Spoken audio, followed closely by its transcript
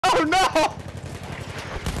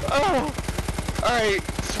Oh! Alright,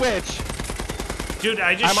 switch. Dude,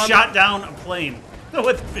 I just shot down a plane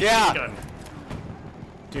with a machine gun.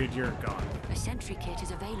 Dude, you're gone. A sentry kit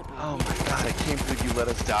is available. Oh my god, I can't believe you let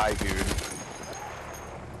us die, dude.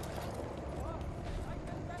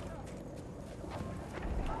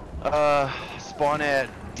 Spawn at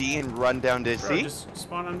D and run down to C? Just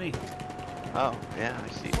spawn on me. Oh, yeah, I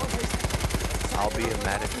see. I'll be a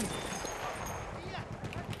medic.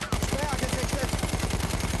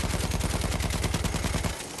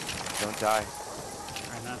 Don't die.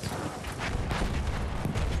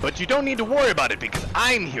 But you don't need to worry about it because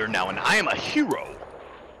I'm here now and I am a hero.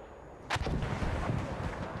 I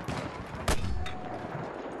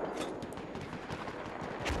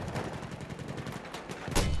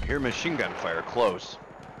hear machine gun fire close.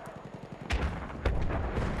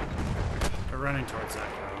 They're running towards that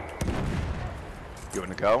ground. You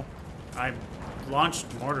want to go? I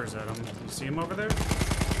launched mortars at them. You see them over there?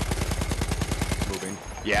 Moving.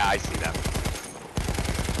 Yeah, I see them.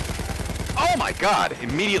 Oh my god!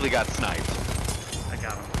 Immediately got sniped. I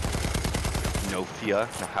got him. No Fia.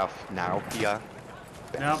 No half now Fia.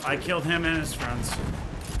 Nope, I killed him and his friends.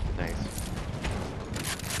 Nice.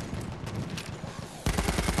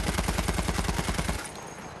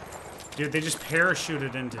 Dude, they just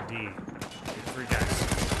parachuted into D. 3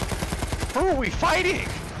 guys. Who are we fighting?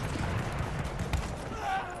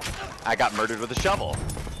 I got murdered with a shovel.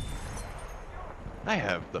 I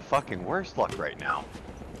have the fucking worst luck right now.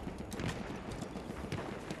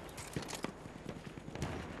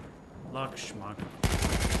 Luck, schmuck.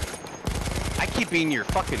 I keep being your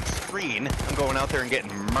fucking screen. I'm going out there and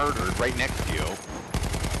getting murdered right next to you.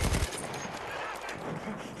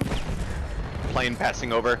 Plane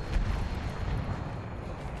passing over.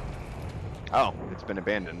 Oh, it's been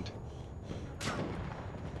abandoned.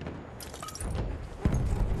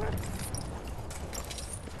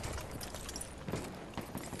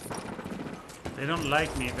 They don't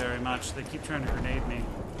like me very much. They keep trying to grenade me.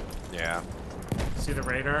 Yeah. See the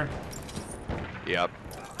radar? Yep.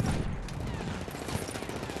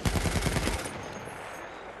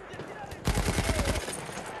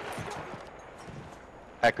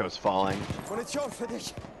 Echo's falling.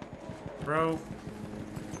 Bro.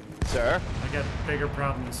 Sir? I got bigger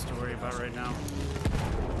problems to worry about right now.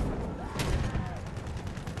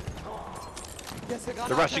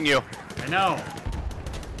 They're rushing you. I know.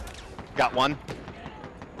 Got one.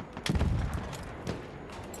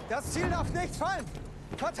 Das Ziel darf nicht fallen.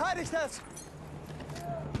 Verteidigt es.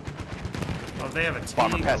 Oh, they have a team.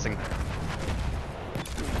 Bomber passing.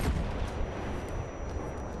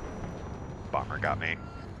 Bomber got me.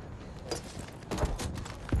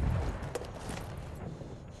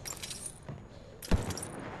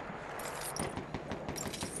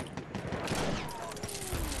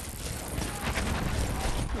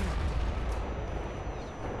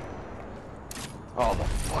 Oh, the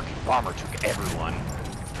fucking bomber took everyone.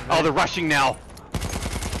 Oh, they're rushing now.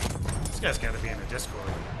 This guy's gotta be in the Discord.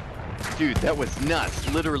 Dude, that was nuts.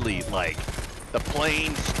 Literally, like, the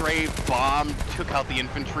plane strafed, bombed, took out the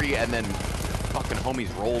infantry, and then fucking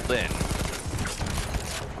homies rolled in.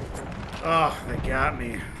 Oh, they got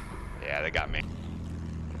me. Yeah, they got me.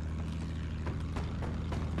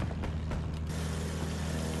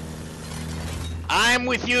 I'm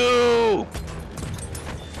with you!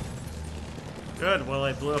 Good, well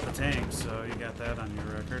I blew up a tank, so you got that on your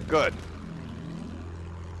record. Good.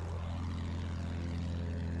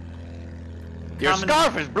 Your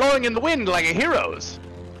scarf is blowing in the wind like a hero's.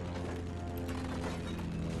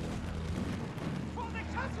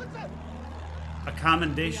 A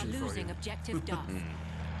commendation We are for losing you. objective Duff.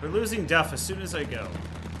 We're losing Duff as soon as I go.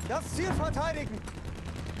 Das Ziel verteidigen.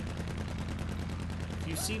 If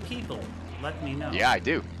you see people, let me know. Yeah, I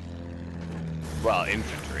do. Well,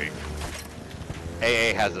 infantry.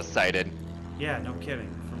 AA has us sighted. Yeah, no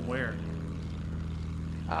kidding. From where?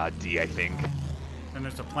 D, I think. And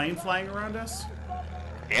there's a plane flying around us?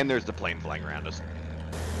 And there's the plane flying around us.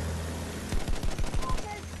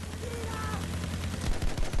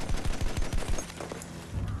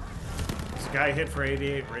 This guy hit for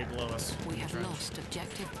 88 right below us. We have lost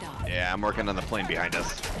objective Duff. Yeah, I'm working on the plane behind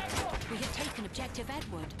us. We have taken objective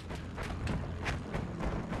Edward.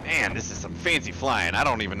 Man, this is some fancy flying. I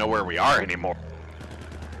don't even know where we are anymore.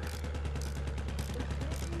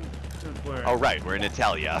 Don't worry. Oh, right, we're in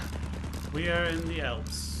Italia. We are in the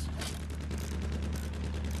Alps.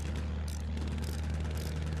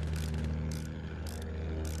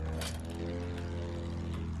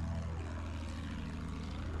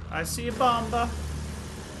 I see a bomba.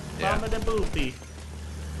 Yeah. Bomba the boopy.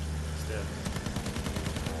 It's dead.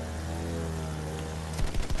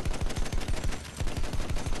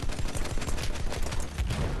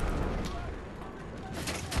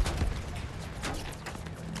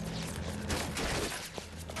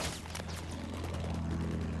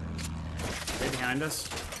 behind us?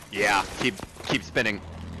 Yeah, keep spinning.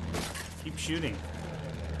 Keep shooting.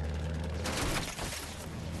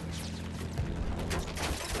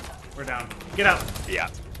 We're down. Get out. Yeah.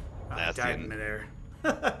 I That's died good. in midair.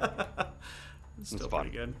 It's still fun.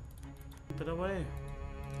 pretty good. Keep it away.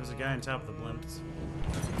 There's a guy on top of the blimps.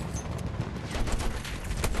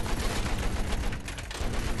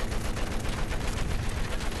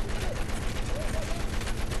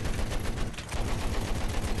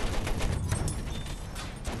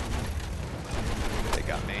 They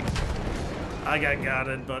got me. I got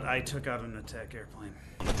gotted, but I took out an attack airplane.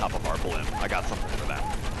 On the top of our blimp. I got something for that.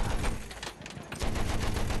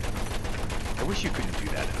 I wish you couldn't do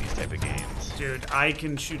that in these type of games. Dude, I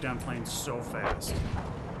can shoot down planes so fast.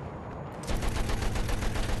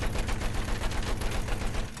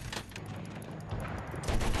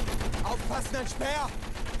 Aufpassen, ein Speer!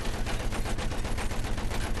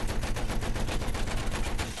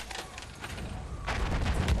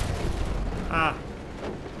 Ah,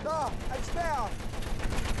 Da, ein Speer!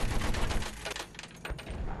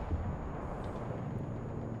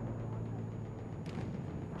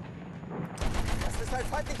 Das ist ein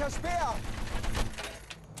feindlicher Speer!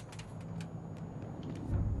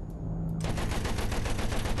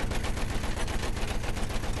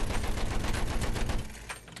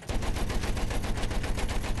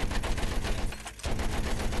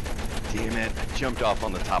 Damn it. I jumped off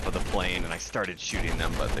on the top of the plane and I started shooting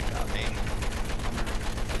them, but they got me.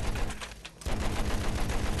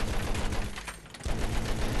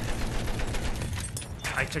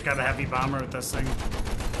 I took out a heavy bomber with this thing.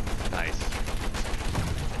 Nice.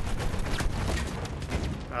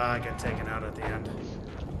 I got taken out at the end.